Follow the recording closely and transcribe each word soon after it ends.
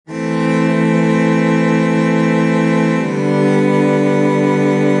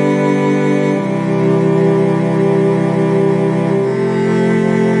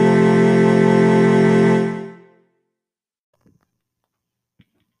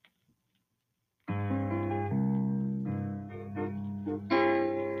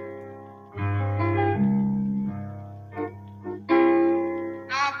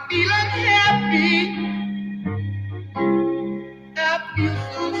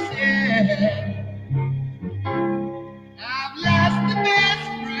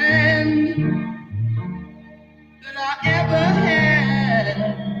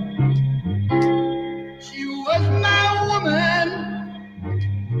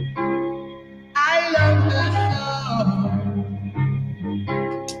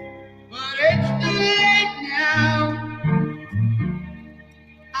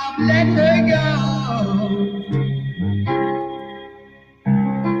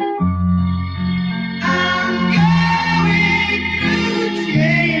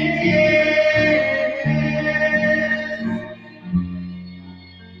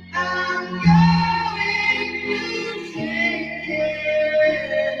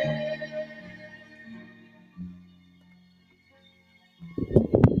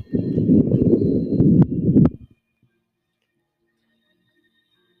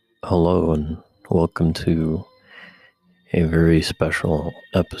welcome to a very special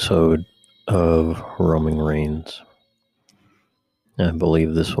episode of Roaming Reigns. I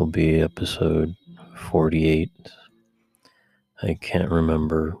believe this will be episode 48. I can't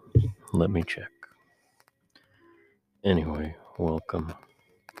remember. Let me check. Anyway, welcome.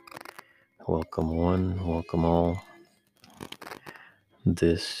 Welcome one, welcome all.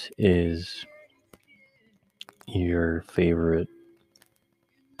 This is your favorite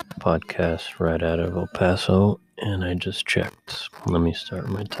podcast right out of El Paso, and I just checked. Let me start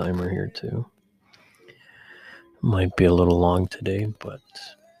my timer here too. Might be a little long today, but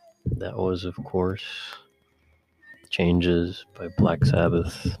that was, of course, Changes by Black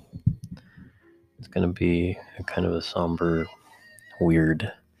Sabbath. It's going to be a kind of a somber,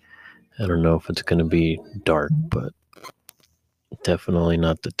 weird. I don't know if it's going to be dark, but definitely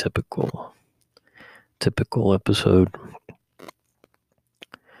not the typical episode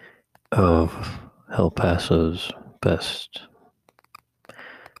of El Paso's best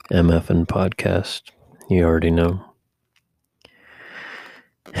MFN podcast. You already know.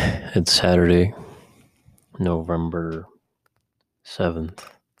 It's Saturday, November 7th,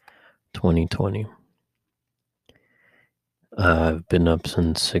 2020. I've been up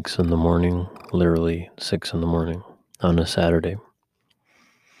since 6 in the morning, literally 6 in the morning on a Saturday.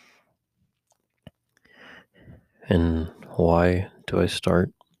 And why do I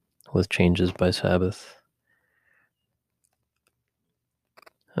start with Changes by Sabbath?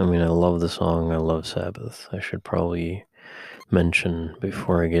 I mean, I love the song, I love Sabbath. I should probably mention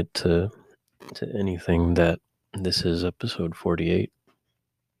before I get to anything that this is episode 48.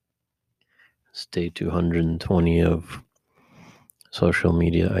 It's day 220 of social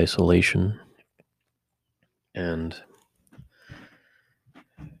media isolation. And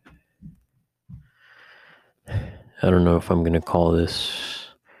I don't know if I'm going to call this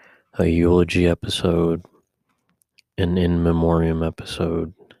a eulogy episode, an in memoriam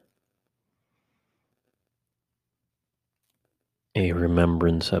episode, a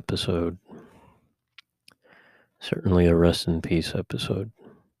remembrance episode, certainly a rest in peace episode.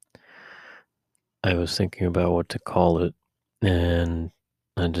 I was thinking about what to call it, and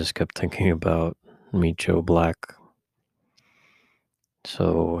I just kept thinking about Meet Joe Black.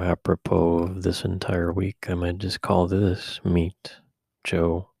 So apropos of this entire week, I might just call this Meet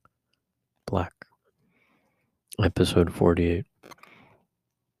Joe Black, episode 48.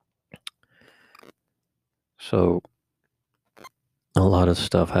 So a lot of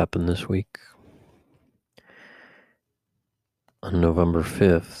stuff happened this week. On November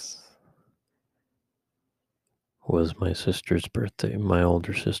 5th was my sister's birthday, my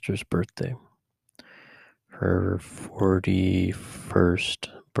older sister's birthday. Her 41st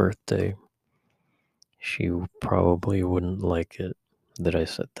birthday. She probably wouldn't like it that I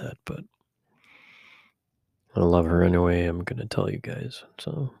said that, but I love her anyway. I'm going to tell you guys.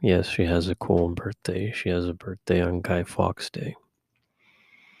 So, yes, she has a cool birthday. She has a birthday on Guy Fawkes Day.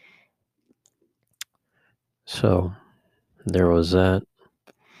 So, there was that.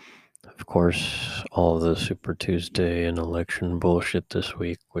 Of course, all the Super Tuesday and election bullshit this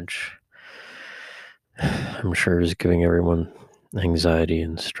week, which I'm sure is giving everyone anxiety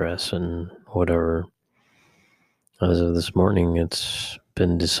and stress and whatever. As of this morning, it's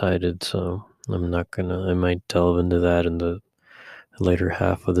been decided, so I might delve into that in the later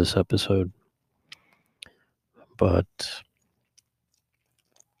half of this episode. But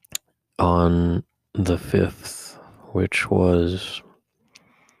on the 5th, which was,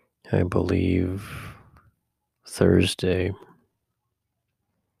 I believe, Thursday,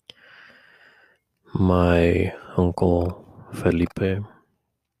 my uncle Felipe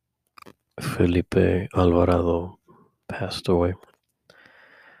Alvarado passed away.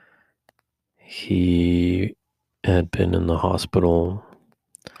 He had been in the hospital,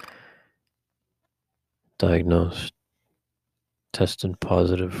 diagnosed, tested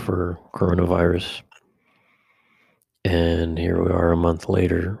positive for coronavirus, and here we are a month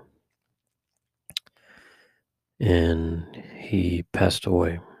later, and he passed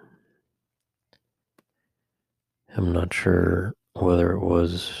away. I'm not sure whether it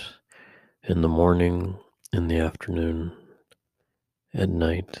was in the morning, in the afternoon, at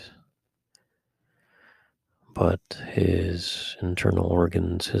night, but his internal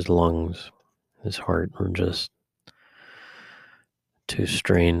organs, his lungs, his heart were just too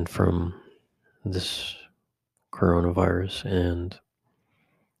strained from this coronavirus, and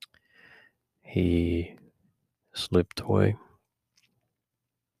he slipped away.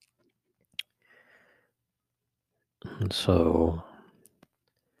 And so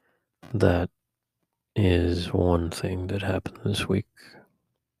that is one thing that happened this week.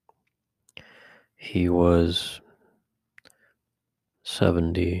 He was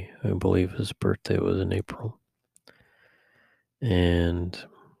 70. I believe his birthday was in April. And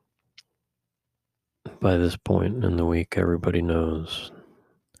by this point in the week, everybody knows.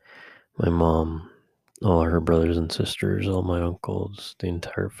 My mom, all her brothers and sisters, all my uncles, the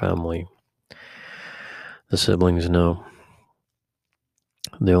entire family, the siblings know.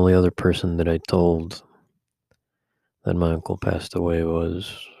 The only other person that I told that my uncle passed away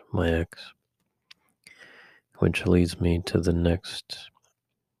was my ex, which leads me to the next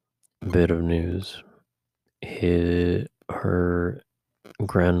bit of news. Her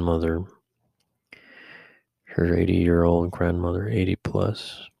grandmother, her 80-year-old grandmother, 80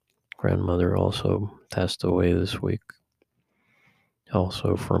 plus grandmother, also passed away this week,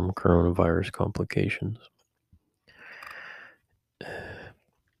 also from coronavirus complications.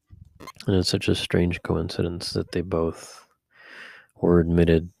 And it's such a strange coincidence that they both were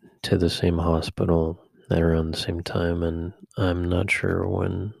admitted to the same hospital at around the same time, and I'm not sure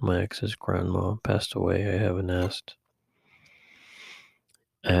when my ex's grandma passed away. I haven't asked.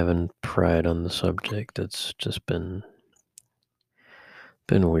 I haven't pried on the subject. It's just been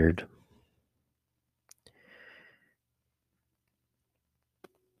weird.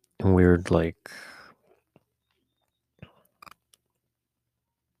 Weird, like,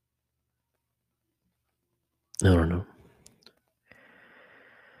 I don't know.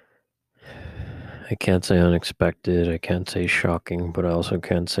 I can't say unexpected, I can't say shocking, but I also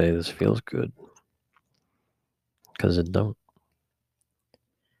can't say this feels good, because it don't.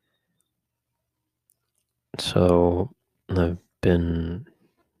 So I've been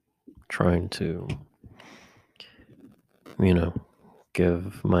trying to,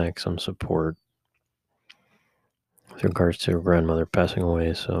 give Mike some support with regards to her grandmother passing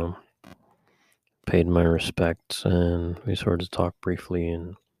away. So paid my respects, and we sort of talked briefly,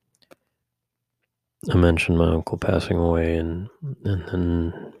 and I mentioned my uncle passing away, and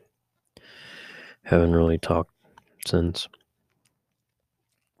then haven't really talked since.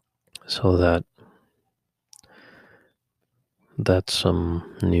 So that's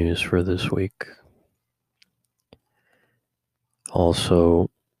some news for this week. Also,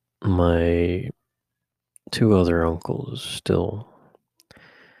 my two other uncles still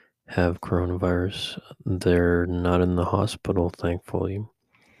have coronavirus. They're not in the hospital, thankfully.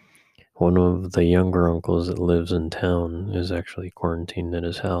 One of the younger uncles that lives in town is actually quarantined at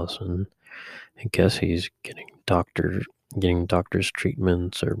his house, and I guess he's getting doctor's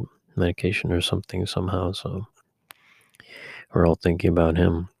treatments or medication or something somehow. So we're all thinking about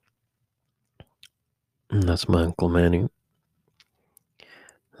him. And that's my Uncle Manny.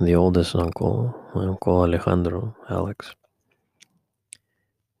 The oldest uncle, my Uncle Alejandro, Alex.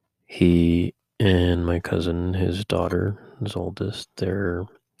 He and my cousin, his daughter, his oldest, they're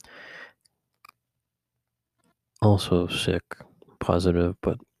also sick, positive,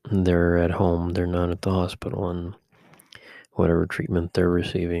 but they're at home. They're not at the hospital, and whatever treatment they're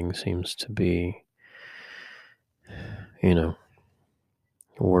receiving seems to be,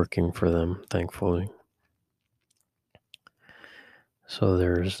 working for them, thankfully. So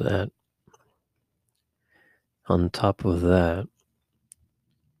there's that. On top of that,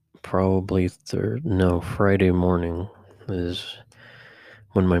 probably Friday morning is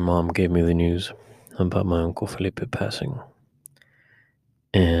when my mom gave me the news about my Uncle Felipe passing.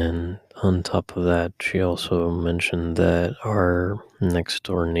 And on top of that, she also mentioned that our next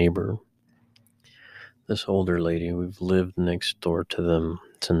door neighbor, this older lady, we've lived next door to them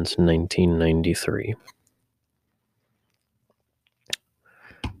since 1993.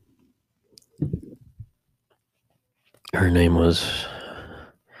 Her name was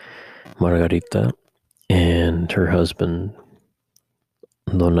Margarita, and her husband,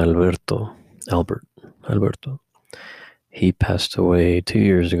 Don Alberto, he passed away 2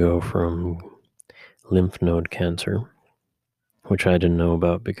 years ago from lymph node cancer, which I didn't know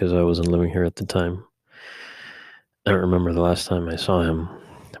about because I wasn't living here at the time. I don't remember the last time I saw him,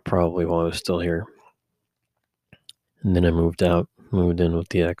 probably while I was still here. And then I moved in with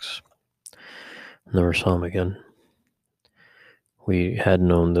the ex. Never saw him again. We had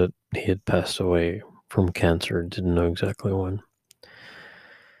known that he had passed away from cancer, didn't know exactly when.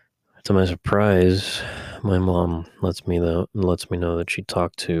 To my surprise, my mom lets me know that she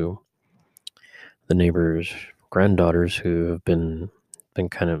talked to the neighbors' granddaughters who have been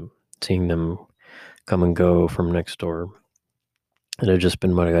kind of seeing them come and go from next door. It had just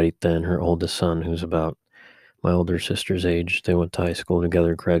been Margarita and her oldest son, who's about my older sister's age. They went to high school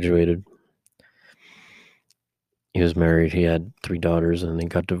together, graduated. He was married, he had 3 daughters, and they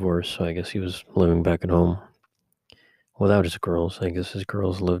got divorced, so I guess he was living back at home without his girls. I guess his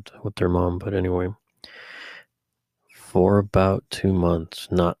girls lived with their mom, but anyway, for about 2 months,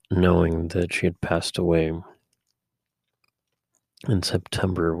 not knowing that she had passed away in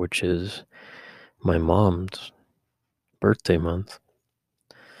September, which is my mom's birthday month.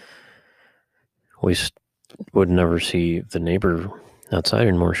 We would never see the neighbor outside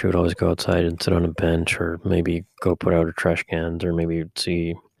anymore. She would always go outside and sit on a bench, or maybe go put out her trash cans, or maybe you'd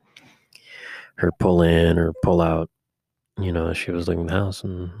see her pull in or pull out, as she was leaving the house.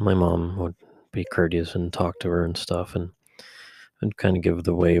 And my mom would be courteous and talk to her and stuff, and kind of give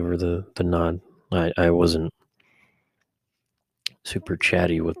the wave or the nod. I wasn't super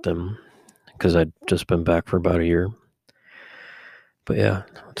chatty with them because I'd just been back for about a year. But yeah,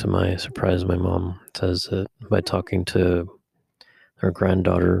 to my surprise, my mom says that by talking to her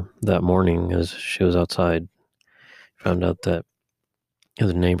granddaughter that morning as she was outside, found out that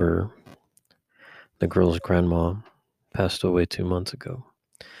the neighbor, the girl's grandma, passed away 2 months ago.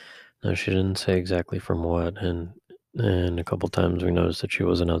 Now, she didn't say exactly from what, and a couple times we noticed that she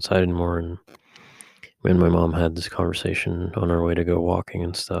wasn't outside anymore, and me and my mom had this conversation on our way to go walking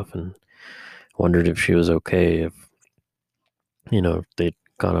and stuff, and wondered if she was okay, if they'd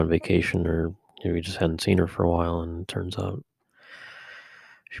gone on vacation, or we just hadn't seen her for a while. And it turns out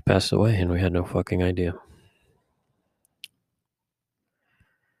she passed away, and we had no fucking idea.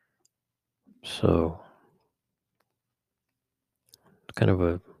 So it's kind of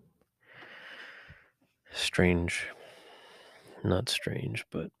a strange, not strange,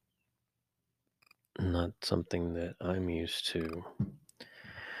 but not something that I'm used to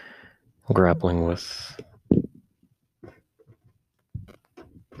grappling with.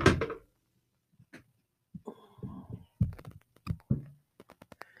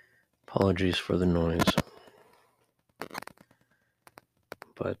 Apologies for the noise,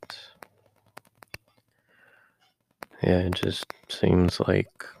 but yeah, it just seems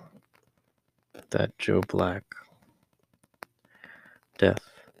like that Joe Black death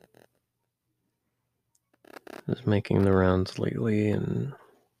is making the rounds lately, and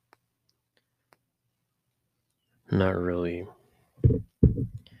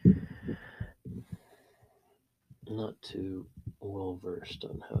not too well versed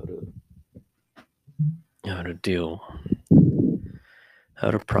on how to deal,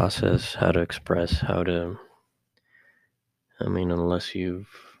 how to process, how to express, unless you've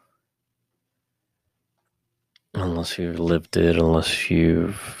lived it, unless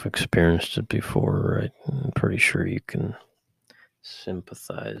you've experienced it before, I'm pretty sure you can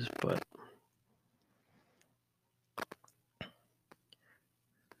sympathize, but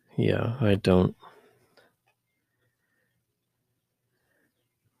yeah, I don't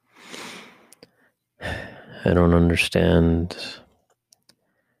understand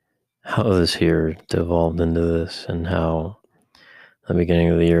how this year devolved into this, and how at the beginning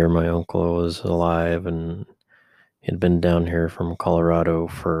of the year my uncle was alive, and he'd been down here from Colorado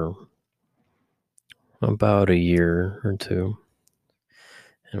for about a year or two.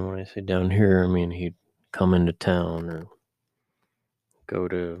 And when I say down here, I mean he'd come into town or go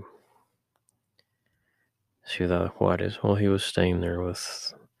to Ciudad Juarez. Well, he was staying there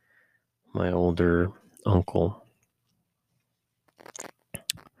with my older uncle,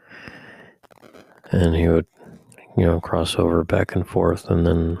 and he would, cross over back and forth. And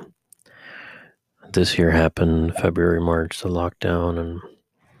then this year happened, February, March, the lockdown, and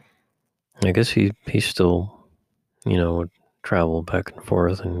I guess he still, would travel back and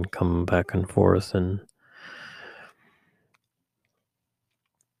forth and come back and forth, and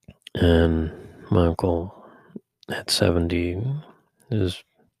my uncle at 70 is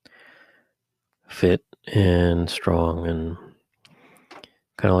fit and strong, and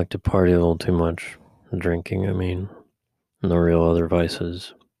kind of like to party a little too much, drinking, no real other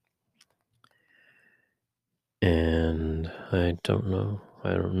vices. And I don't know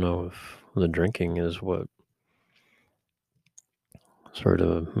if the drinking is what sort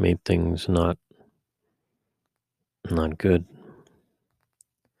of made things not good.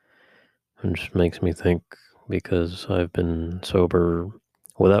 It just makes me think, because I've been sober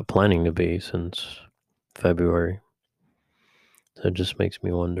without planning to be since February. So it just makes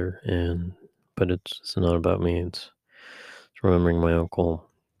me wonder, but it's not about me. It's remembering my uncle,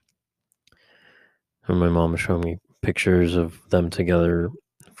 and my mom was showing me pictures of them together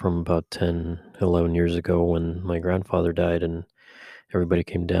from about 10, 11 years ago when my grandfather died, and everybody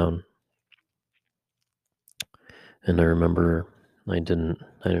came down. And I remember I didn't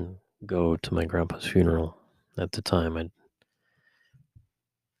go to my grandpa's funeral at the time.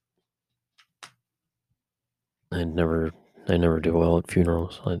 I never do well at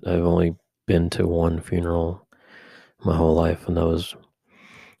funerals. I've only been to one funeral my whole life, and that was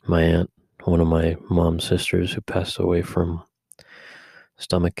my aunt, one of my mom's sisters, who passed away from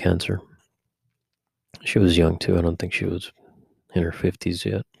stomach cancer. She was young too. I don't think she was in her 50s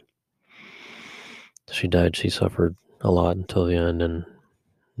yet. She died. She suffered a lot until the end, and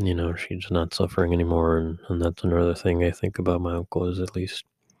she's not suffering anymore. And that's another thing I think about my uncle, is at least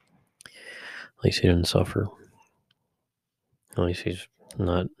he didn't suffer. At least he's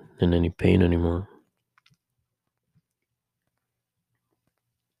not in any pain anymore.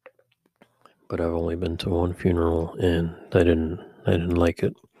 But I've only been to one funeral, and I didn't like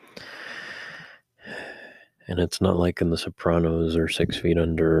it. And it's not like in The Sopranos or 6 Feet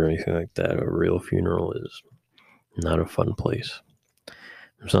Under or anything like that. A real funeral is not a fun place.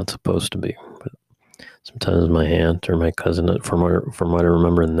 It's not supposed to be. But sometimes my aunt or my cousin, from what I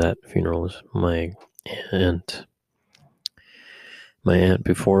remember in that funeral, is my aunt. My aunt,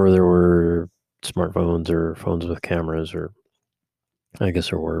 before there were smartphones or phones with cameras, or I guess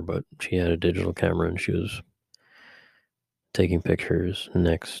there were, but she had a digital camera, and she was taking pictures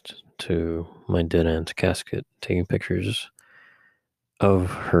next to my dead aunt's casket, taking pictures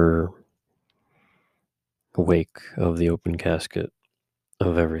of her wake, of the open casket,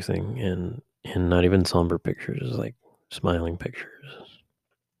 of everything, and not even somber pictures, like smiling pictures.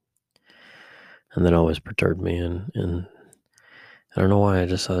 And that always perturbed me, and I don't know why. I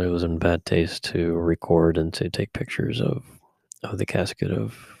just thought it was in bad taste to record and to take pictures of the casket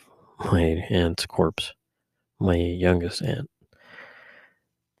of my aunt's corpse, my youngest aunt,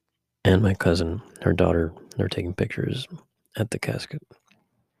 and my cousin, her daughter. They're taking pictures at the casket.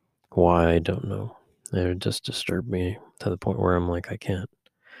 Why, I don't know. It just disturbed me to the point where I'm like, I can't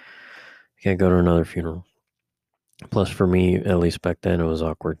go to another funeral. Plus, for me, at least back then, it was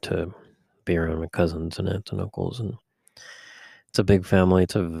awkward to be around my cousins and aunts and uncles, and it's a big family.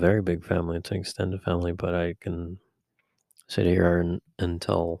 It's a very big family. It's an extended family, but I can sit here and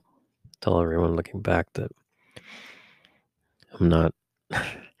tell everyone looking back that I'm not.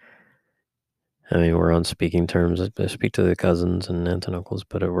 I mean, we're on speaking terms. I speak to the cousins and aunts and uncles,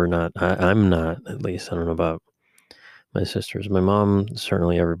 but we're not. I'm not, at least. I don't know about my sisters. My mom,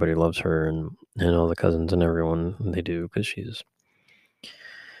 certainly everybody loves her, and all the cousins and everyone, they do, because she's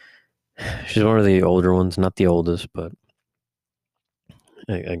one of the older ones, not the oldest, but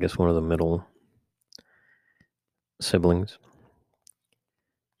I guess one of the middle siblings.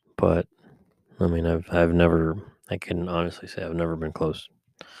 But I mean, I've never, I can honestly say I've never been close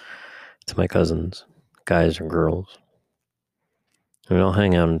to my cousins, guys or girls. I mean, I'll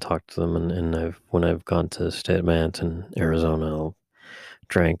hang out and talk to them, and when I've gone to stay at my aunt's in Arizona, I'll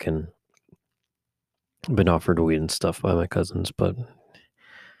drank and been offered weed and stuff by my cousins, but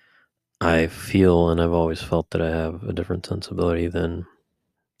I feel, and I've always felt, that I have a different sensibility than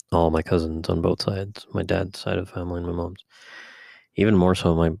all my cousins on both sides, my dad's side of the family and my mom's. Even more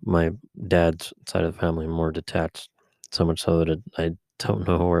so, my dad's side of the family, more detached, so much so that I don't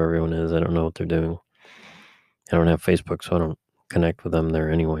know where everyone is. I don't know what they're doing. I don't have Facebook, so I don't connect with them there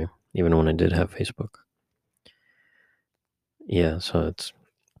anyway, even when I did have Facebook. Yeah, so it's,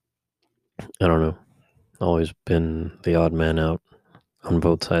 I don't know, always been the odd man out on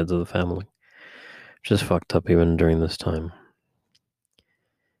both sides of the family. Just fucked up even during this time.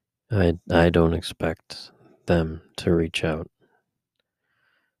 I don't expect them to reach out.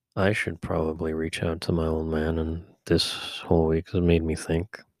 I should probably reach out to my old man, and this whole week has made me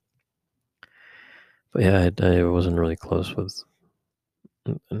think. But yeah, I wasn't really close with,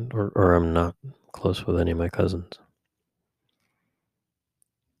 or I'm not close with any of my cousins.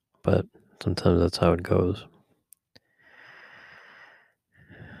 But sometimes that's how it goes.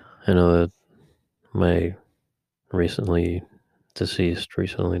 I know that my recently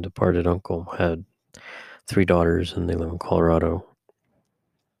departed uncle had 3 daughters, and they live in Colorado.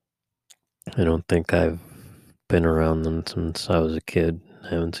 I don't think I've been around them since I was a kid. I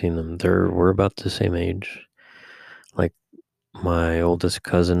haven't seen them. We're about the same age. Like, my oldest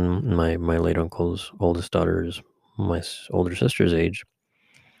cousin, my late uncle's oldest daughter, is my older sister's age.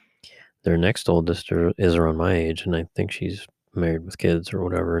 Their next oldest is around my age, and I think she's married with kids or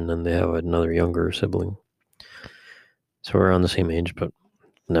whatever, and then they have another younger sibling. So we're around the same age, but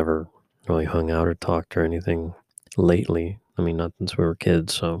never really hung out or talked or anything lately. I mean, not since we were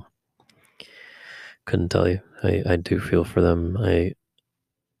kids, so couldn't tell you. I do feel for them.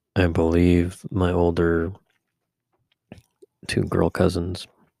 I believe my older 2 girl cousins,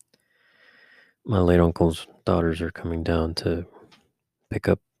 my late uncle's daughters, are coming down to pick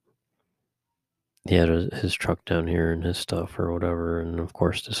up. He had his truck down here and his stuff or whatever, and of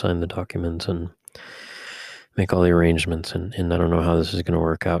course to sign the documents and make all the arrangements. And I don't know how this is going to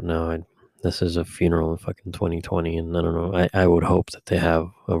work out now. this is a funeral in fucking 2020, and I don't know. I would hope that they have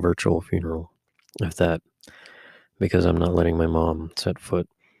a virtual funeral, if that, because I'm not letting my mom set foot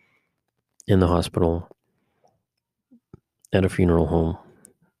in the hospital, at a funeral home,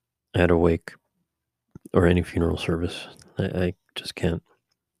 at a wake, or any funeral service. I just can't.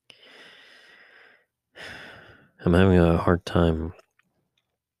 I'm having a hard time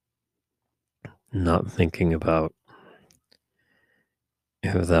not thinking about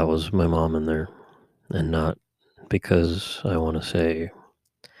if that was my mom in there, and not because I want to say,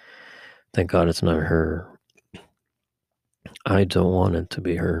 thank God it's not her. I don't want it to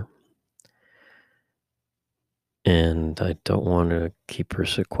be her. And I don't want to keep her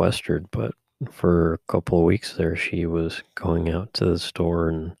sequestered, but for a couple of weeks there, she was going out to the store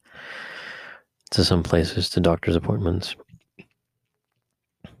and to some places, to doctor's appointments.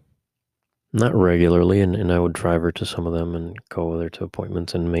 Not regularly, and I would drive her to some of them and go with her to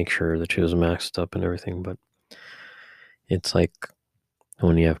appointments and make sure that she was maxed up and everything. But it's like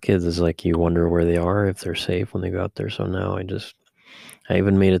when you have kids, it's like you wonder where they are, if they're safe when they go out there. So now I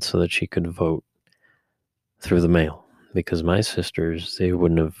even made it so that she could vote through the mail, because my sisters, they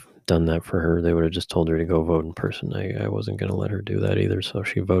wouldn't have done that for her. They would have just told her to go vote in person. I wasn't going to let her do that either, so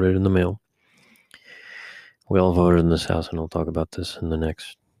she voted in the mail. We all voted in this house, and I'll talk about this in the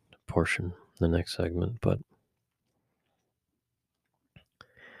next portion, the next segment, but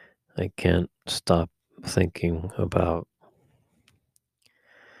I can't stop thinking about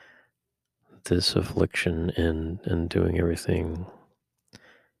this affliction and doing everything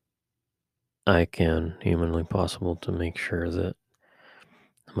I can humanly possible to make sure that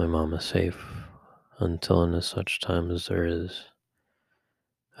my mom is safe until and as such time as there is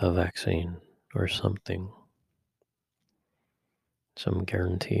a vaccine or something, some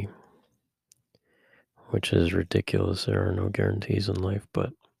guarantee, which is ridiculous. There are no guarantees in life,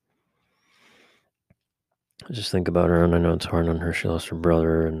 but I just think about her, and I know it's hard on her. She lost her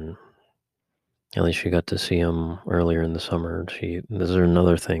brother, and at least she got to see him earlier in the summer. This is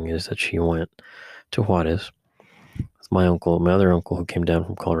another thing, is that she went to Juarez with my other uncle who came down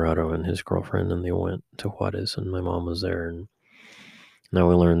from Colorado, and his girlfriend, and they went to Juarez, and my mom was there. And now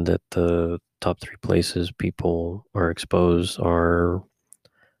we learned that the top 3 places people are exposed are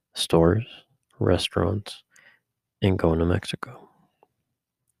stores, restaurants, and going to Mexico.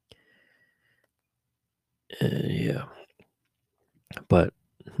 Yeah. But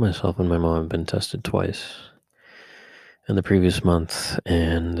myself and my mom have been tested twice in the previous month,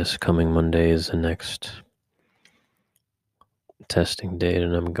 and this coming Monday is the next testing date,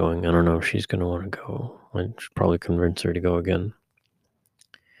 and I'm going. I don't know if she's going to want to go. I should probably convince her to go again.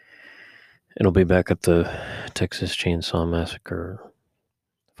 It'll be back at the Texas Chainsaw Massacre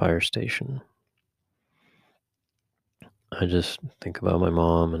fire station. I just think about my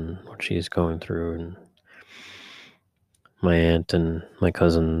mom and what she's going through, and my aunt and my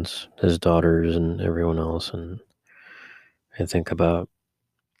cousins, his daughters, and everyone else. And I think about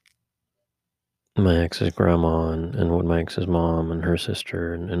my ex's grandma, and what my ex's mom and her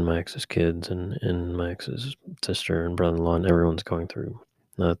sister, and my ex's kids, and my ex's sister and brother-in-law, and everyone's going through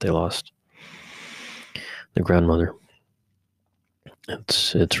now that they lost their grandmother.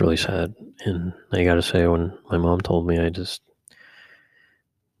 It's really sad. And I gotta say, when my mom told me,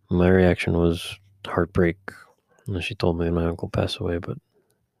 my reaction was heartbreak. And she told me my uncle passed away, but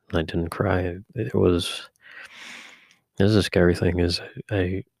I didn't cry. This is a scary thing, is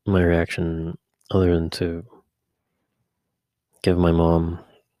my reaction, other than to give my mom,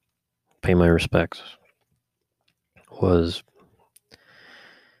 pay my respects, was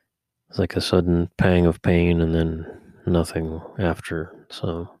like a sudden pang of pain and then nothing after.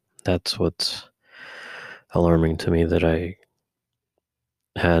 So that's what's alarming to me, that I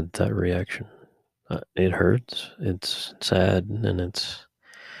had that reaction. It hurts, it's sad, and it's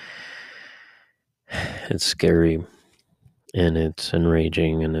scary, and it's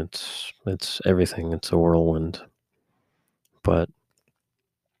enraging, and it's everything. It's a whirlwind. But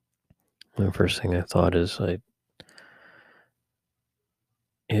the first thing I thought is,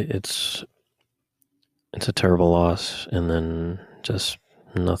 it's a terrible loss, and then just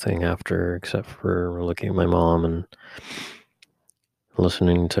nothing after, except for looking at my mom and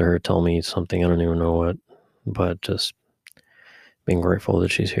listening to her tell me something, I don't even know what, but just being grateful that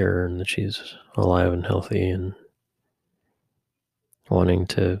she's here and that she's alive and healthy, and wanting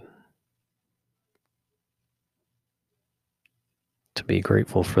to be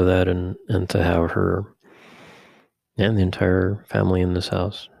grateful for that, and to have her and the entire family in this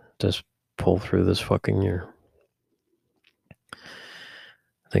house just pull through this fucking year.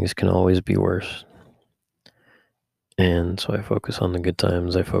 Things can always be worse. And so I focus on the good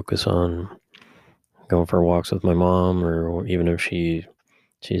times. I focus on going for walks with my mom, or even if she's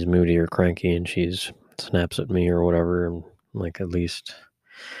moody or cranky and she's snaps at me or whatever, and like at least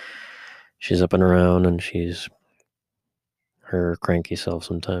she's up and around, and she's her cranky self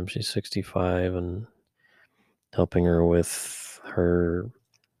sometimes. She's 65, and helping her with her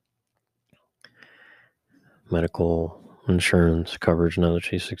medical insurance coverage now that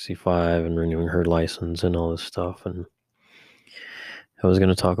she's 65, and renewing her license and all this stuff. And I was going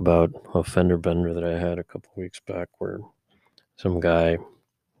to talk about a fender bender that I had a couple weeks back where some guy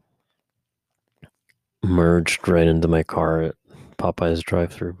merged right into my car at Popeye's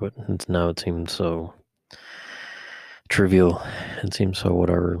drive-thru, but now it seems so trivial. It seems so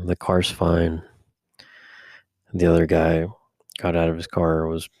whatever. The car's fine. The other guy got out of his car,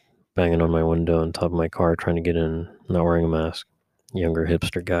 was banging on my window on top of my car, trying to get in, not wearing a mask. Younger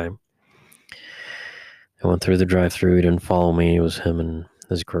hipster guy. I went through the drive-thru. He didn't follow me. It was him and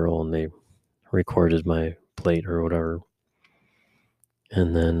his girl, and they recorded my plate or whatever.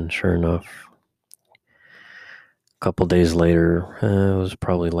 And then, sure enough, a couple days later, it was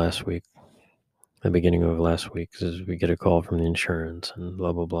probably last week, the beginning of last week, because we get a call from the insurance and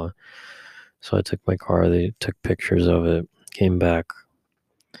blah, blah, blah. So I took my car. They took pictures of it, came back.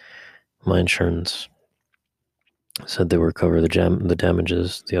 My insurance said they would cover the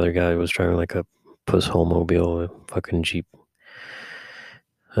damages. The other guy was driving like a puss hole mobile, a fucking Jeep.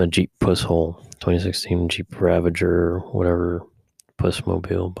 A Jeep puss hole, 2016 Jeep Ravager, whatever, puss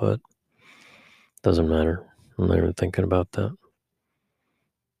mobile, but doesn't matter. I'm not even thinking about that.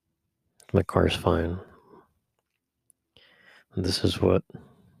 My car's fine. This is what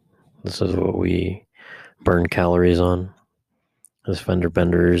we burn calories on. This fender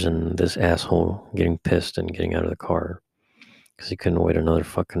benders and this asshole getting pissed and getting out of the car because he couldn't wait another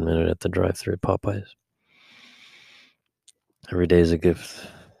fucking minute at the drive-thru at Popeyes. Every day is a gift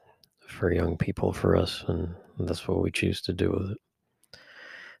for young people, for us, and that's what we choose to do with it.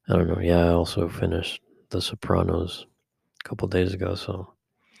 I don't know. Yeah, I also finished The Sopranos a couple days ago, so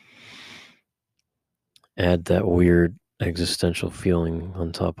add that weird existential feeling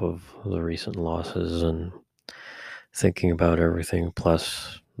on top of the recent losses and thinking about everything,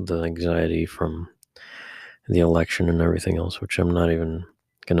 plus the anxiety from the election and everything else, which I'm not even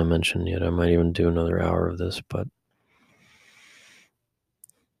going to mention yet. I might even do another hour of this, but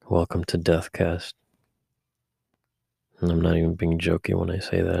welcome to Deathcast. And I'm not even being jokey when I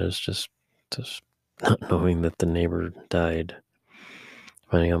say that. It's just not knowing that the neighbor died,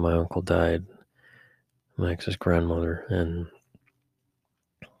 finding out my uncle died, my ex's grandmother, and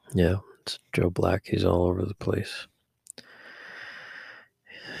yeah, it's Joe Black. He's all over the place.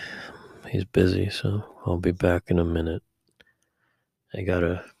 He's busy, so I'll be back in a minute. I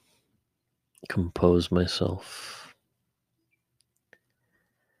gotta compose myself.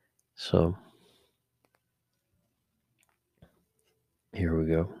 So, here we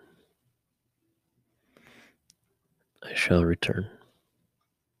go. I shall return.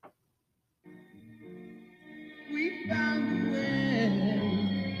 We found a way,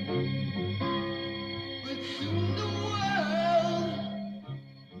 but soon the world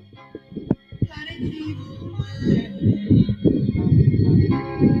had its evil way.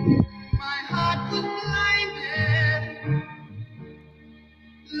 My heart was blinded,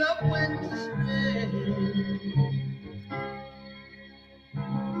 love went astray.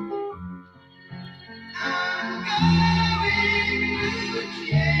 I'm going through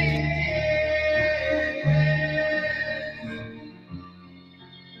changes.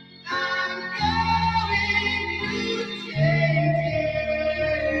 I'm going through changes.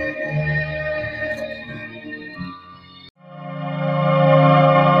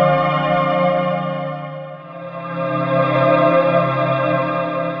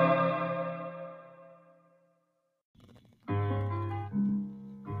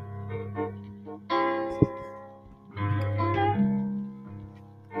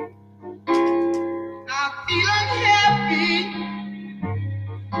 I feel unhappy.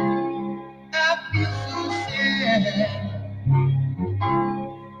 I feel so sad.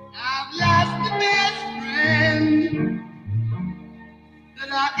 I've lost the best friend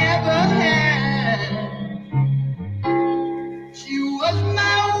that I ever had. She was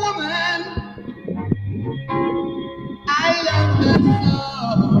my woman. I loved her so.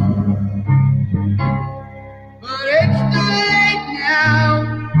 But it's too late now.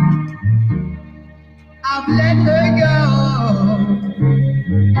 I've let her go.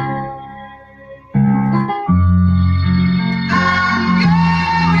 I'm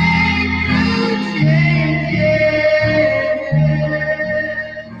going through changes.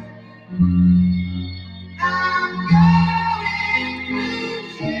 I'm going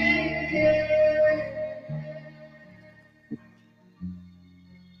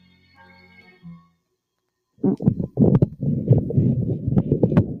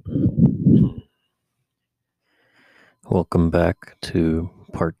Welcome back to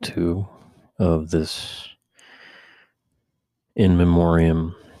part 2 of this in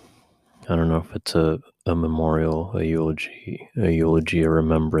memoriam. I don't know if it's a memorial, a eulogy, a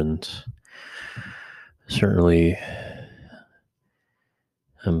remembrance. Certainly,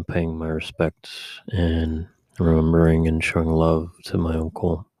 I'm paying my respects and remembering and showing love to my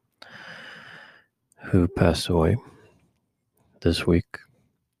uncle who passed away this week.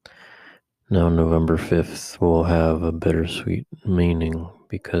 Now, November 5th will have a bittersweet meaning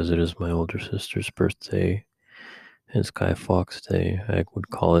because it is my older sister's birthday. It's Guy Fawkes Day. I would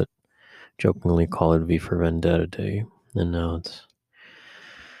jokingly call it V for Vendetta Day. And now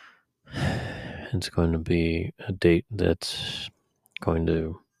it's going to be a date that's going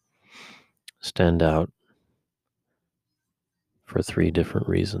to stand out for 3 different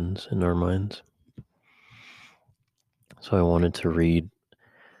reasons in our minds. So I wanted to read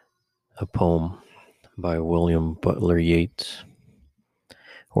a poem by William Butler Yeats,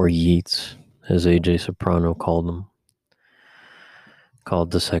 or Yeats, as A.J. Soprano called him,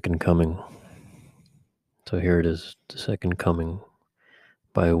 called The Second Coming. So here it is, The Second Coming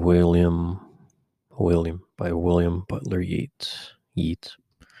by William Butler Yeats. It's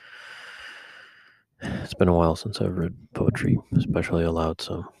been a while since I've read poetry, especially aloud,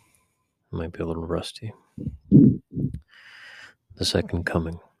 so I might be a little rusty. The Second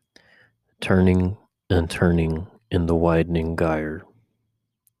Coming. Turning and turning in the widening gyre.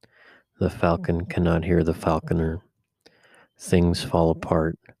 The falcon cannot hear the falconer. Things fall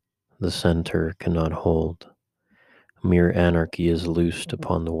apart. The center cannot hold. Mere anarchy is loosed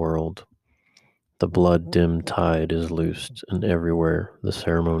upon the world. The blood-dimmed tide is loosed, and everywhere the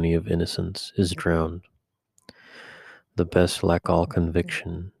ceremony of innocence is drowned. The best lack all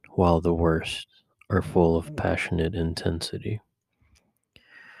conviction, while the worst are full of passionate intensity.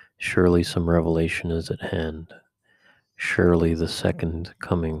 Surely some revelation is at hand. Surely the second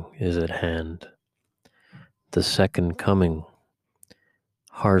coming is at hand. The second coming.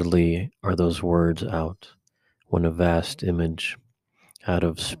 Hardly are those words out, when a vast image out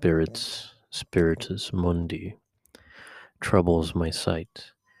of spiritus mundi troubles my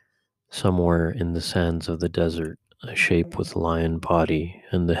sight. Somewhere in the sands of the desert, a shape with lion body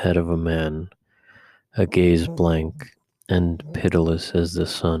and the head of a man, a gaze blank and pitiless as the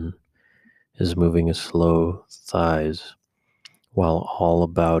sun, is moving a slow thighs, while all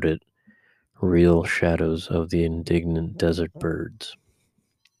about it real shadows of the indignant desert birds.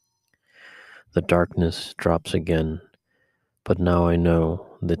 The darkness drops again, but now I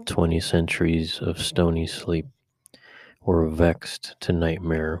know that 20 centuries of stony sleep were vexed to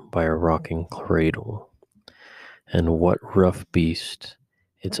nightmare by a rocking cradle. And what rough beast,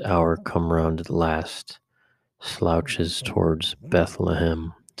 its hour come round at last, slouches towards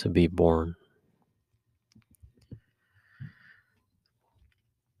Bethlehem to be born?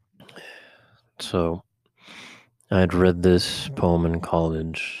 So, I'd read this poem in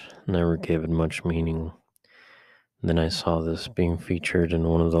college, never gave it much meaning. Then I saw this being featured in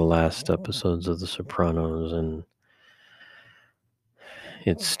one of the last episodes of The Sopranos, and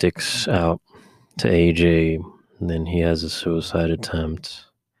it sticks out to AJ. Then he has a suicide attempt,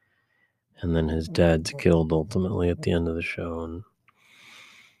 and then his dad's killed ultimately at the end of the show. And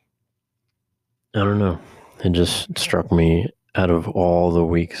I don't know, it just struck me, out of all the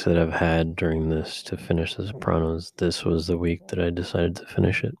weeks that I've had during this to finish The Sopranos, this was the week that I decided to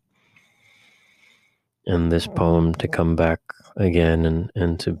finish it. And this poem to come back again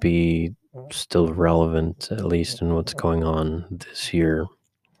and to be still relevant, at least in what's going on this year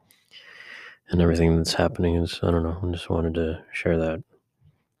and everything that's happening, is, I don't know, I just wanted to share that,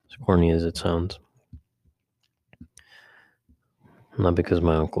 as corny as it sounds. Not because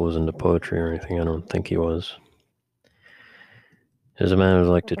my uncle was into poetry or anything, I don't think he was. He was a man who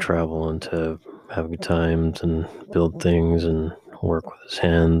liked to travel and to have good times and build things and work with his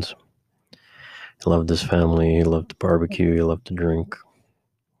hands. He loved his family, he loved to barbecue, he loved to drink,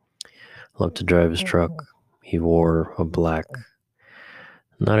 loved to drive his truck. He wore a black,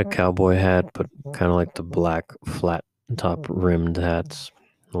 not a cowboy hat, but kind of like the black flat top rimmed hats,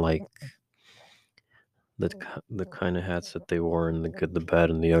 like the kind of hats that they wore in The Good, the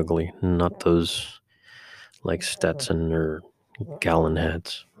Bad, and the Ugly. Not those like Stetson or Gallon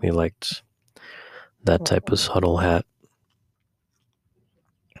hats. He liked that type of subtle hat.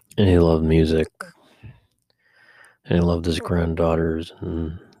 And he loved music. And he loved his granddaughters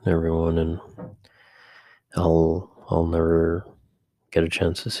and everyone. And I'll never get a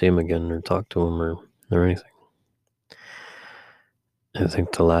chance to see him again or talk to him or anything. I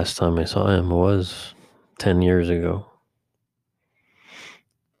think the last time I saw him was 10 years ago.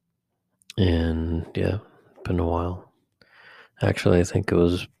 And yeah, it's been a while. Actually, I think it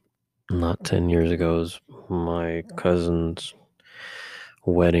was not 10 years ago. It was my cousin's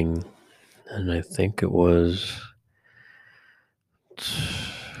wedding, and I think it was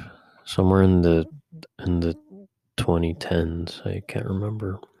somewhere in the 2010s. I can't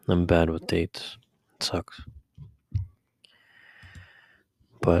remember. I'm bad with dates. It sucks.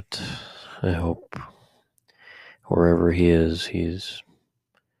 But I hope wherever he is, he's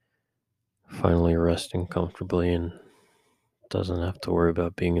finally resting comfortably and doesn't have to worry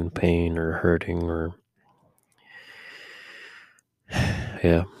about being in pain or hurting or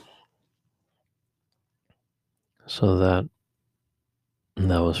yeah. So that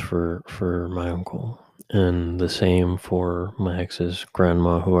was for my uncle, and the same for my ex's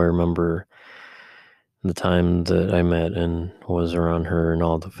grandma, who I remember the time that I met and was around her and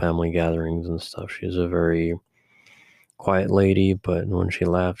all the family gatherings and stuff. She was a very quiet lady, but when she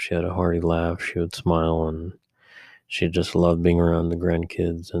laughed, she had a hearty laugh. She would smile, and she just loved being around the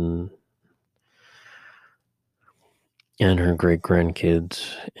grandkids and her great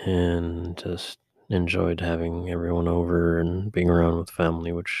grandkids, and just enjoyed having everyone over and being around with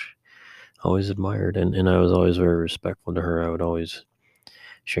family, which I always admired. And I was always very respectful to her. I would always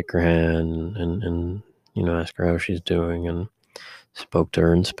shake her hand and ask her how she's doing, and spoke to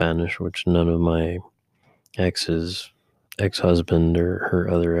her in Spanish, which none of my ex's ex-husband or her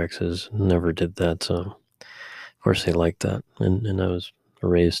other exes never did that. So of course they liked that, and I was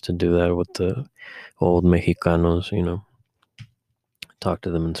raised to do that with the old Mexicanos. Talk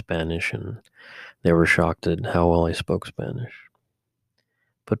to them in Spanish, and they were shocked at how well I spoke Spanish,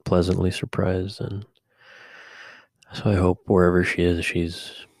 but pleasantly surprised. And so I hope wherever she is,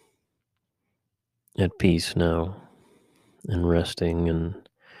 she's at peace now and resting and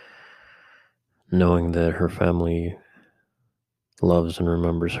knowing that her family loves and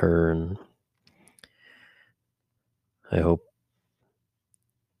remembers her. And I hope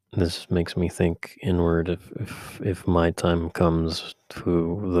this makes me think inward. If my time comes,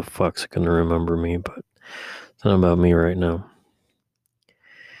 who the fuck's gonna remember me? But it's not about me right now.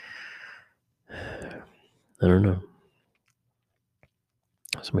 I don't know.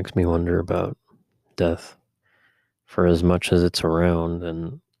 This makes me wonder about death, for as much as it's around,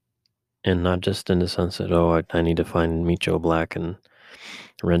 and not just in the sense that, I need to find Meet Joe Black and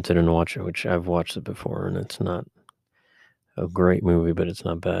rent it and watch it, which I've watched it before, and it's not a great movie, but it's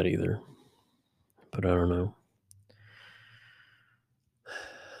not bad either. But I don't know.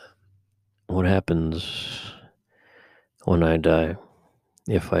 What happens when I die,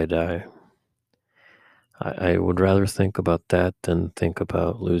 if I die? I would rather think about that than think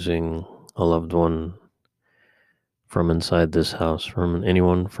about losing a loved one from inside this house, from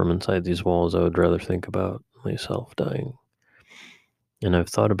anyone from inside these walls. I would rather think about myself dying. And I've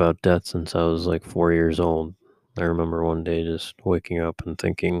thought about death since I was like 4 years old. I remember one day just waking up and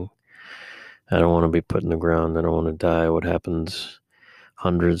thinking, I don't want to be put in the ground. I don't want to die. What happens?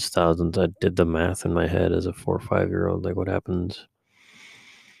 Hundreds, thousands. I did the math in my head as a 4 or 5 year old. Like, what happens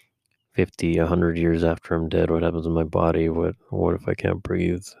 50, 100 years after I'm dead? What happens in my body? What if I can't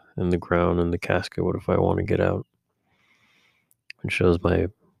breathe in the ground, in the casket? What if I want to get out? It shows my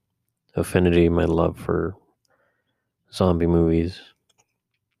affinity, my love for zombie movies,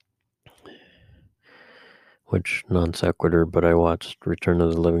 which non sequitur, but I watched Return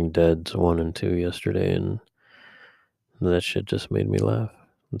of the Living Dead 1 and 2 yesterday, and that shit just made me laugh.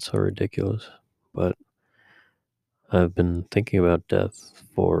 It's so ridiculous. But I've been thinking about death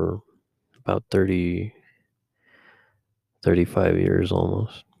for about 35 years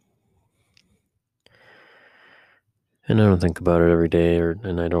almost. And I don't think about it every day,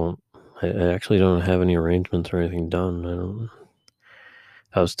 and I actually don't have any arrangements or anything done.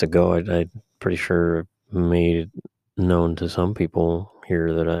 If I was to go, I'm pretty sure made it known to some people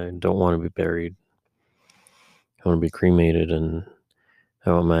here that I don't want to be buried. I want to be cremated, and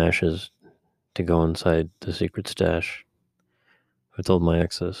I want my ashes to go inside the secret stash. I told my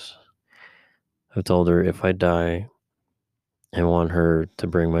ex this. I told her if I die, I want her to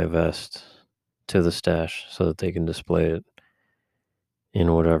bring my vest to the stash so that they can display it in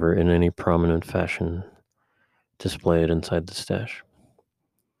any prominent fashion, display it inside the stash.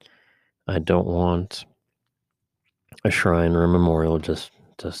 I don't want a shrine or a memorial, just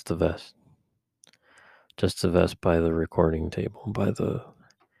the vest. Just the vest by the recording table, by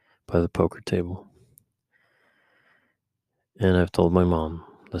the poker table. And I've told my mom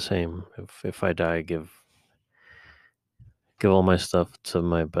the same. If I die, give all my stuff to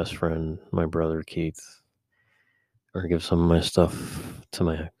my best friend, my brother Keith, or give some of my stuff to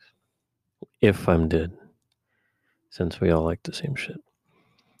my ex. If I'm dead, since we all like the same shit.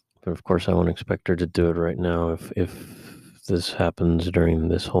 But of course, I won't expect her to do it right now. If this happens during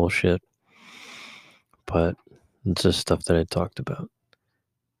this whole shit. But it's just stuff that I talked about.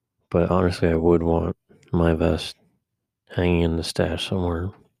 But honestly, I would want my vest hanging in the stash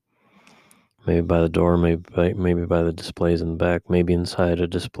somewhere. Maybe by the door, maybe by the displays in the back, maybe inside a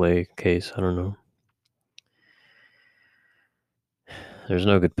display case. I don't know. There's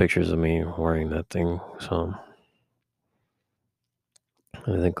no good pictures of me wearing that thing, so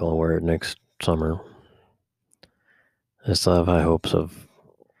I think I'll wear it next summer. I still have high hopes of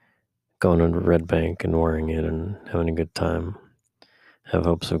going to Red Bank and wearing it and having a good time. I have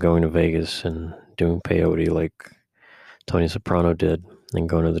hopes of going to Vegas and doing peyote like Tony Soprano did and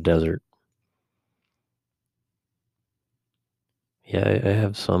going to the desert. Yeah, I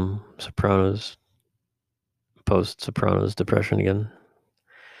have some Sopranos, post-Sopranos depression again,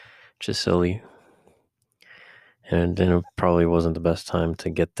 which is silly. And then it probably wasn't the best time to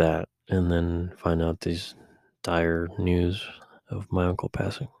get that and then find out these dire news of my uncle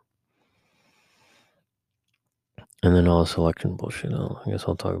passing. And then all this election bullshit. I guess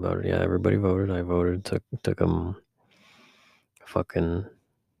I'll talk about it. Yeah, everybody voted. I voted. Took them fucking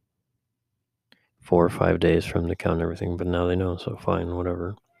 4 or 5 days for them to count everything, but now they know, so fine,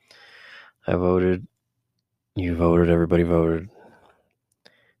 whatever. I voted. You voted. Everybody voted.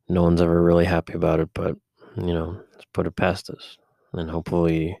 No one's ever really happy about it, but, let's put it past us. And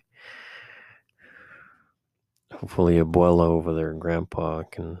hopefully Abuela over there, Grandpa,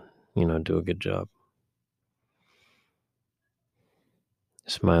 can, do a good job.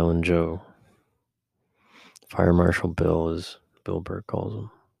 Smiling Joe. Fire Marshal Bill, as Bill Burr calls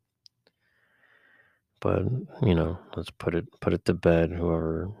him. But, let's put it to bed,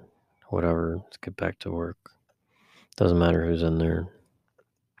 whatever, let's get back to work. Doesn't matter who's in there.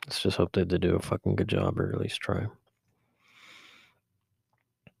 Let's just hope that they do a fucking good job, or at least try.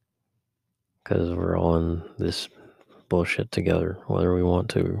 Because we're all in this bullshit together, whether we want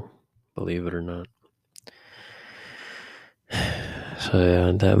to believe it or not. So yeah,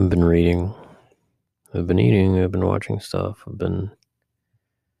 I haven't been reading. I've been eating, I've been watching stuff,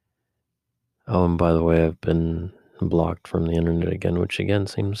 oh, and by the way, I've been blocked from the internet again, which again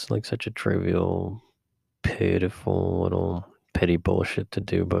seems like such a trivial, pitiful little petty bullshit to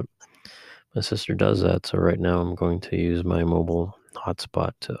do, but my sister does that, so right now I'm going to use my mobile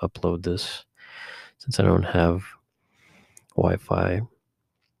hotspot to upload this, since I don't have Wi-Fi.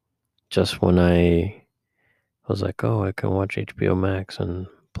 Just when I was like, oh, I can watch HBO Max and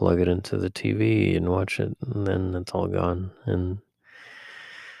plug it into the TV and watch it, and then it's all gone, and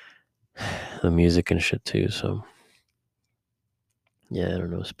the music and shit too, so yeah, I don't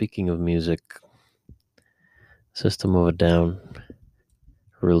know. Speaking of music, System of a Down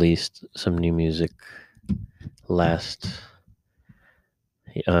released some new music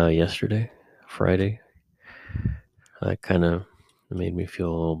yesterday, Friday. That kind of made me feel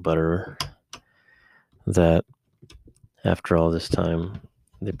a little better that after all this time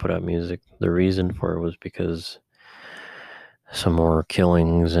they put out music. The reason for it was because some more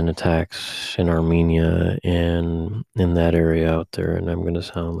killings and attacks in Armenia and in that area out there, and I'm going to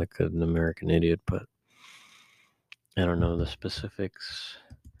sound like an American idiot, but I don't know the specifics.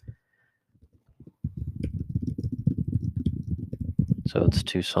 So it's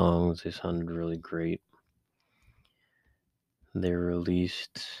 2 songs. They sounded really great. They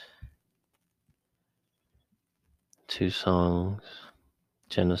released 2 songs,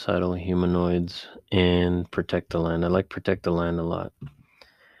 Genocidal Humanoids and Protect the Land. I like Protect the Land a lot.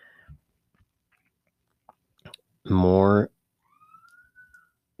 More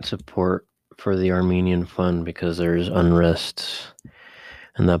support for the Armenian Fund because there's unrest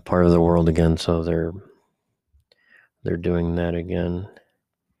in that part of the world again, so they're doing that again.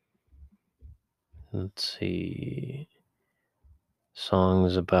 Let's see.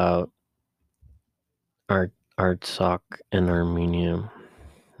 Songs about Artsakh in Armenia.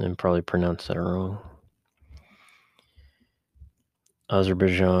 I probably pronounced that wrong.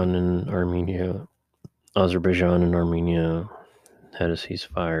 Azerbaijan and Armenia had a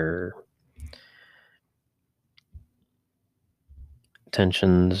ceasefire.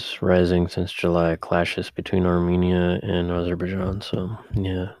 Tensions rising since July, clashes between Armenia and Azerbaijan. So,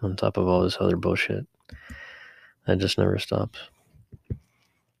 yeah, on top of all this other bullshit, that just never stops.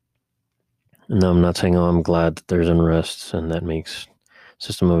 No, I'm not saying, I'm glad that there's unrest and that makes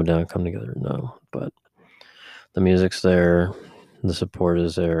System of a Down come together. No, but the music's there, the support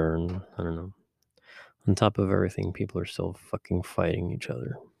is there, and I don't know. On top of everything, people are still fucking fighting each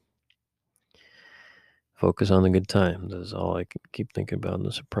other. Focus on the good times is all I can keep thinking about in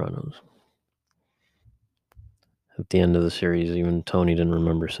The Sopranos. At the end of the series, even Tony didn't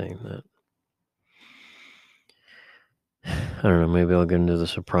remember saying that. I don't know, maybe I'll get into the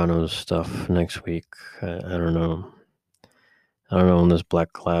Sopranos stuff next week. I don't know. I don't know when this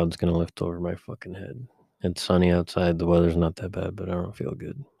black cloud's gonna lift over my fucking head. It's sunny outside, the weather's not that bad, but I don't feel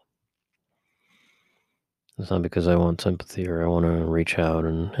good. It's not because I want sympathy or I want to reach out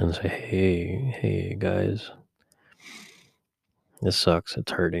and say, hey, guys, this sucks,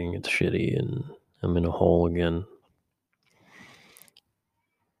 it's hurting, it's shitty, and I'm in a hole again.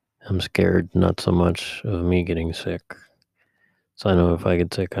 I'm scared, not so much of me getting sick. So I know if I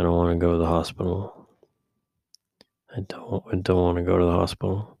get sick, I don't want to go to the hospital. I don't want to go to the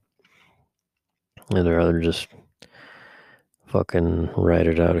hospital. I'd rather just fucking ride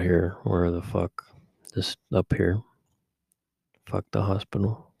it out here. Where the fuck? Just up here. Fuck the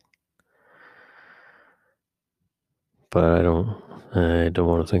hospital. But I don't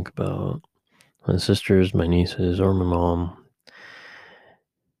want to think about my sisters, my nieces, or my mom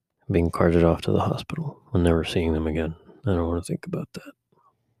being carted off to the hospital and never seeing them again. I don't want to think about that.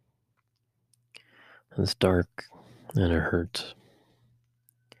 It's dark and it hurts.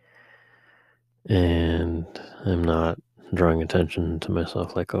 And I'm not drawing attention to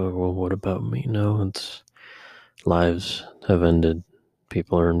myself like, oh, well, what about me? No, it's lives have ended.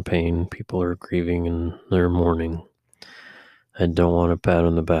 People are in pain. People are grieving and they're mourning. I don't want a pat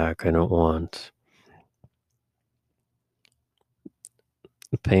on the back. I don't want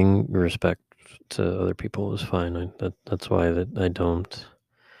paying respect to other people is fine. That's why that I don't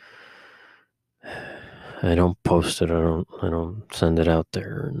post it. I don't send it out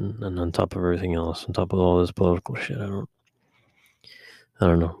there. And on top of everything else, on top of all this political shit, I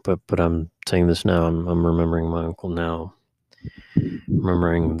don't know. But I'm saying this now. I'm remembering my uncle now.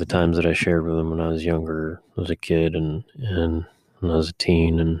 Remembering the times that I shared with him when I was younger, as a kid, and when I was a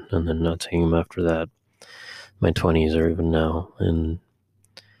teen, and then not seeing him after that, my 20s or even now, and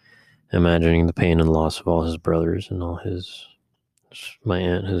imagining the pain and loss of all his brothers and all my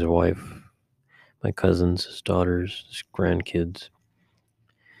aunt, his wife, my cousins, his daughters, his grandkids.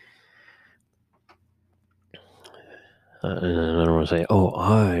 And I don't want to say, oh,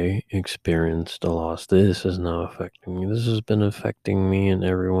 I experienced a loss. This is now affecting me. This has been affecting me and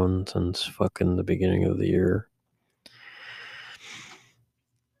everyone since fucking the beginning of the year.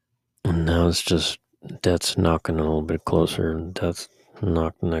 And now it's just death's knocking a little bit closer. Death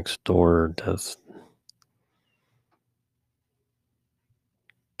knocked next door. Death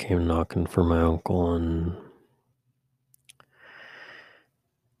came knocking for my uncle,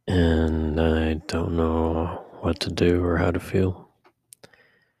 and I don't know what to do or how to feel.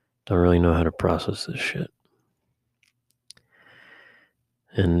 Don't really know how to process this shit.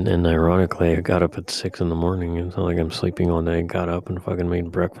 And ironically, I got up at 6 a.m. It's not like I'm sleeping all day. I got up and fucking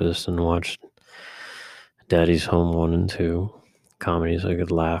made breakfast and watched Daddy's Home 1 and 2 comedies. So I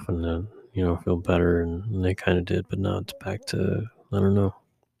could laugh and feel better, and they kind of did. But now it's back to, I don't know.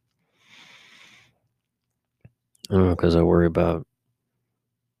 I don't know, because I worry about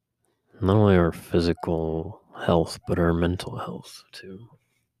not only our physical health, but our mental health too.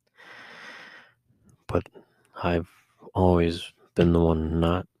 But I've always been the one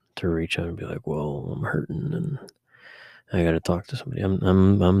not to reach out and be like, well, I'm hurting and I gotta talk to somebody.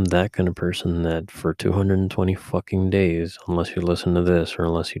 I'm that kind of person that for 220 fucking days, unless you listen to this or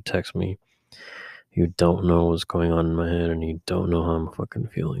unless you text me, you don't know what's going on in my head and you don't know how I'm fucking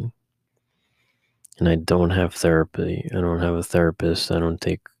feeling. And I don't have therapy. I don't have a therapist. I don't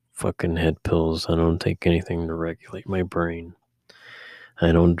take fucking head pills. I don't take anything to regulate my brain.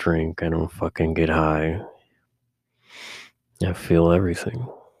 I don't drink. I don't fucking get high. I feel everything.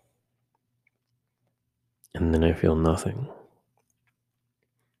 And then I feel nothing.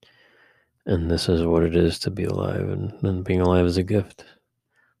 And this is what it is to be alive. And then being alive is a gift.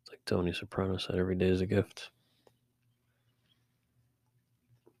 It's like Tony Soprano said, every day is a gift.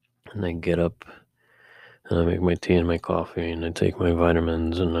 And I get up and I make my tea and my coffee and I take my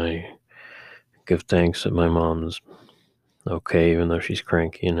vitamins and I give thanks that my mom's okay, even though she's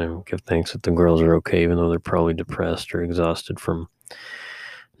cranky, and I give thanks that the girls are okay, even though they're probably depressed or exhausted from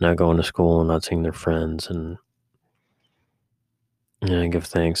not going to school and not seeing their friends. And I give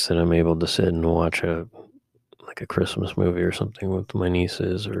thanks that I'm able to sit and watch a Christmas movie or something with my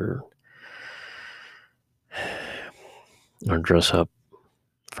nieces, or dress up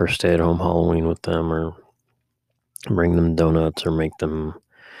for stay-at-home Halloween with them, or bring them donuts, or make them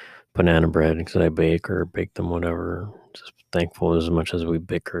banana bread because I bake, or bake them whatever. Just thankful as much as we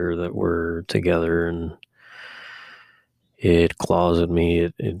bicker that we're together, and it claws at me,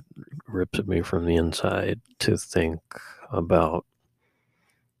 it rips at me from the inside to think about,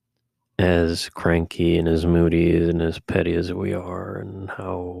 as cranky and as moody and as petty as we are, and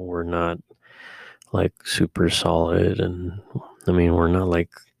how we're not like super solid, and I mean we're not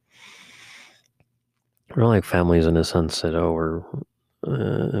like families in the sense that we're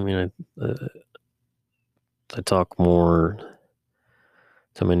I mean I talk more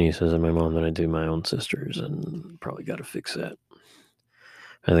to my nieces and my mom than I do my own sisters, and probably got to fix that.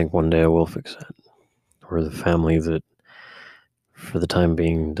 I think one day I will fix that. We're the family that for the time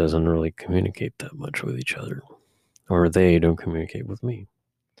being doesn't really communicate that much with each other, or they don't communicate with me.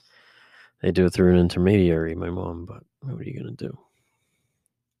 They do it through an intermediary, my mom, but what are you going to do?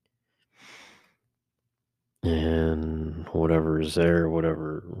 And whatever is there,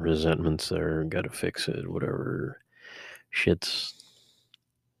 whatever resentment's there, got to fix it. Whatever shit's,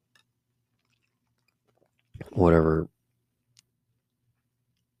 whatever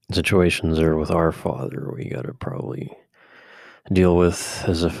situations are with our father, we got to probably deal with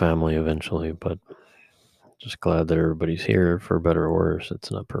as a family eventually. But just glad that everybody's here, for better or worse. It's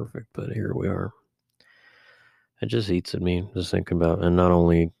not perfect, but here we are. It just eats at me just thinking about, and not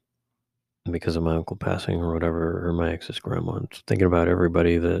only because of my uncle passing or whatever, or my ex's grandma, I'm just thinking about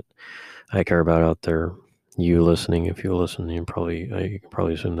everybody that I care about out there. You listening, if you listen, you can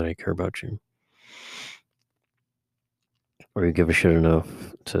probably assume that I care about you, or you give a shit enough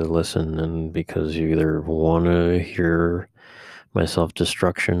to listen, and because you either want to hear my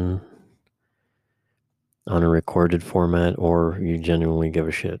self-destruction on a recorded format, or you genuinely give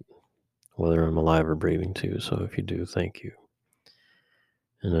a shit whether I'm alive or breathing too. So if you do, thank you.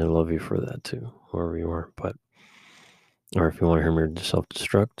 And I love you for that too, wherever you are. But, or if you want to hear me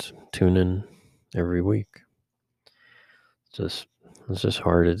self-destruct, tune in every week. It's just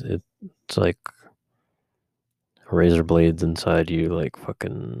hard. It's like razor blades inside you, like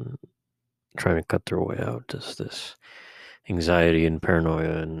fucking trying to cut their way out. Just this anxiety and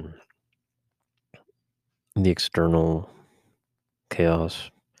paranoia and the external chaos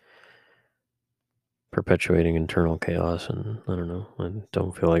perpetuating internal chaos. And I don't know, I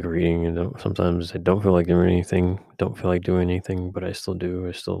don't feel like reading, and sometimes I don't feel like doing anything, but I still do.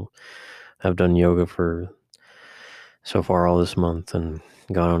 I still have done yoga for so far all this month and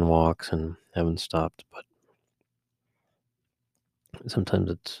gone on walks and haven't stopped. But sometimes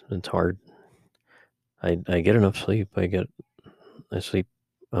it's hard. I get enough sleep. I sleep.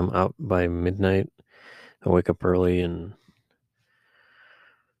 I'm out by midnight. I wake up early, and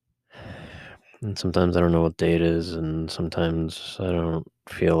sometimes I don't know what day it is, and sometimes I don't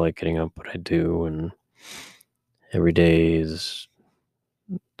feel like getting up, but I do. And every day is,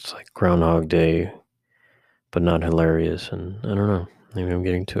 it's like Groundhog Day, but not hilarious. And I don't know. Maybe I'm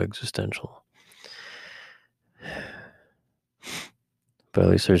getting too existential. But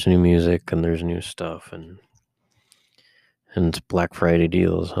at least there's new music and there's new stuff, and it's Black Friday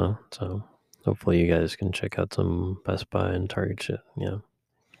deals, huh? So hopefully you guys can check out some Best Buy and Target shit. Yeah.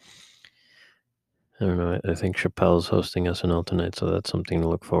 I don't know. I think Chappelle's hosting SNL tonight, so that's something to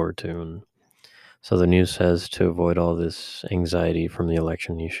look forward to. And so the news says to avoid all this anxiety from the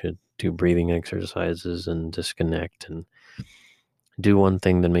election, you should do breathing exercises and disconnect and do one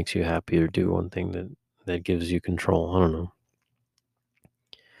thing that makes you happy, or do one thing that gives you control. I don't know.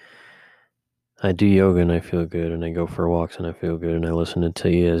 I do yoga and I feel good, and I go for walks and I feel good, and I listen to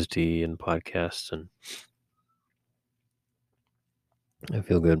TSD and podcasts and I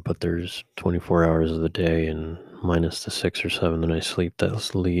feel good. But there's 24 hours of the day, and minus the 6 or 7 that I sleep,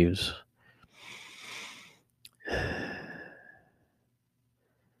 that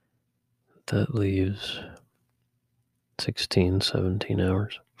leaves 16, 17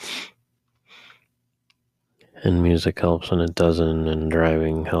 hours. And music helps and it doesn't, and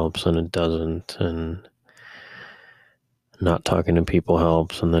driving helps and it doesn't, and not talking to people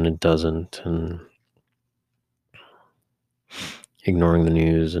helps and then it doesn't, and ignoring the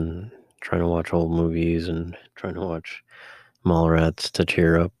news and trying to watch old movies and trying to watch Mallrats to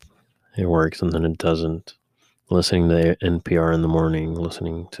cheer up, it works and then it doesn't. Listening to NPR in the morning,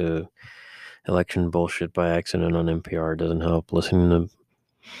 listening to election bullshit by accident on NPR doesn't help. Listening to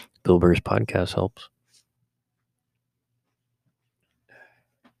Bill Burr's podcast helps.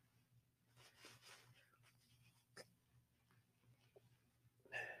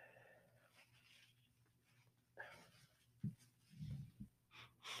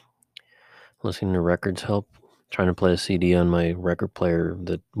 Listening to records help. Trying to play a CD on my record player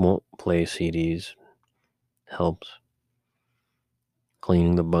that won't play CDs helps.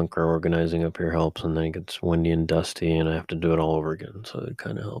 Cleaning the bunker, organizing up here helps, and then it gets windy and dusty and I have to do it all over again, so it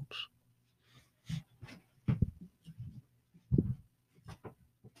kind of helps.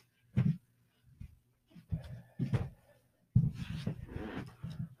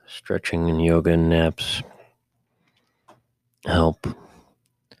 Stretching and yoga and naps help.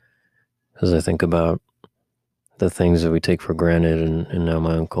 Because I think about the things that we take for granted, and now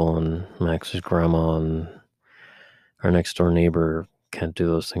my uncle and Max's grandma and our next door neighbor can't do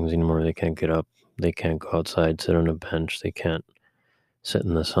those things anymore. They can't get up. They can't go outside, sit on a bench. They can't sit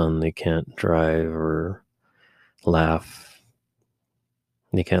in the sun. They can't drive or laugh.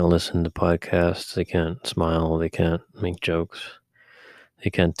 They can't listen to podcasts. They can't smile. They can't make jokes.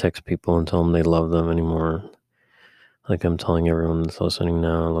 They can't text people and tell them they love them anymore. Like I'm telling everyone that's listening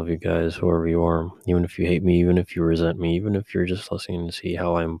now, I love you guys, whoever you are. Even if you hate me, even if you resent me, even if you're just listening to see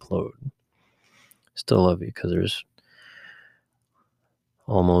how I implode, I still love you, because there's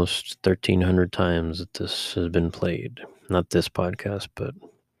almost 1,300 times that this has been played. Not this podcast, but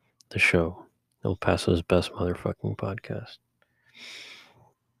the show. El Paso's best motherfucking podcast.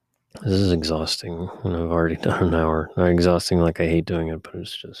 This is exhausting, and I've already done an hour. Not exhausting like I hate doing it, but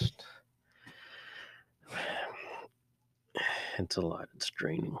it's just... it's a lot. It's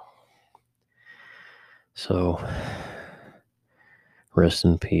draining. So, rest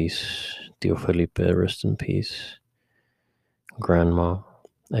in peace. Tio Felipe, rest in peace. Grandma,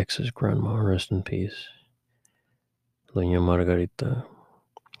 ex's grandma, rest in peace. Doña Margarita.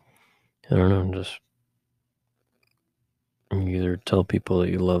 I don't know, just either tell people that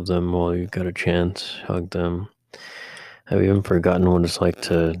you love them while you got a chance, hug them. I've even forgotten what it's like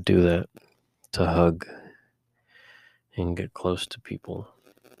to do that, to hug and get close to people.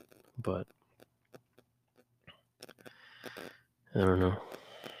 But I don't know.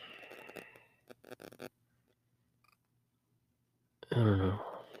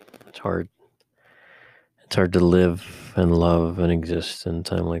 It's hard. It's hard to live and love and exist in a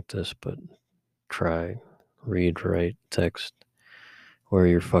time like this, but try, read, write, text, wear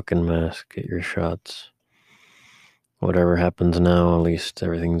your fucking mask, get your shots. Whatever happens now, at least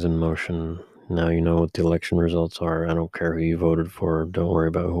everything's in motion. Now you know what the election results are. I don't care who you voted for. Don't worry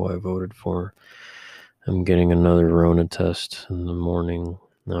about who I voted for. I'm getting another Rona test in the morning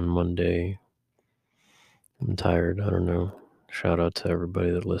on Monday. I'm tired. I don't know. Shout out to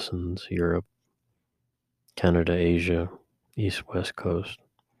everybody that listens. Europe, Canada, Asia, East, West Coast.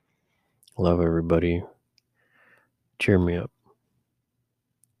 Love everybody. Cheer me up.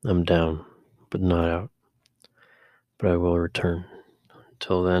 I'm down, but not out. But I will return.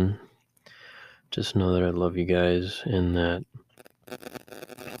 Until then, just know that I love you guys and that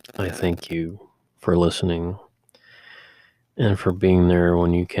I thank you for listening and for being there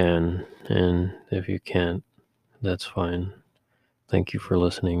when you can. And if you can't, that's fine. Thank you for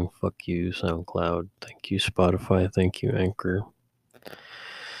listening. Fuck you, SoundCloud. Thank you, Spotify. Thank you, Anchor.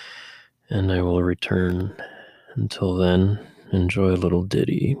 And I will return. Until then, enjoy a little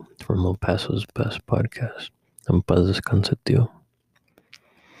ditty from El Paso's best podcast. En paz descanse, tío.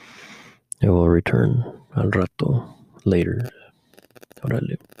 I will return al rato. Later.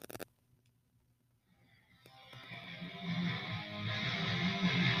 Órale.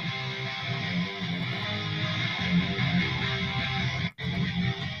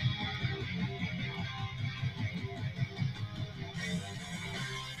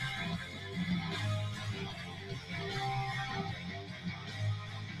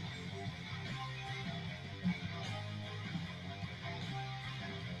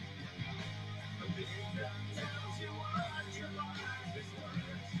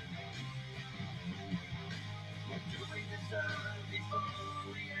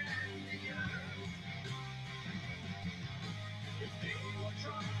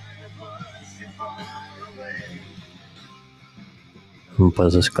 En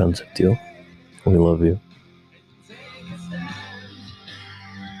paz descanse, tío. We love you.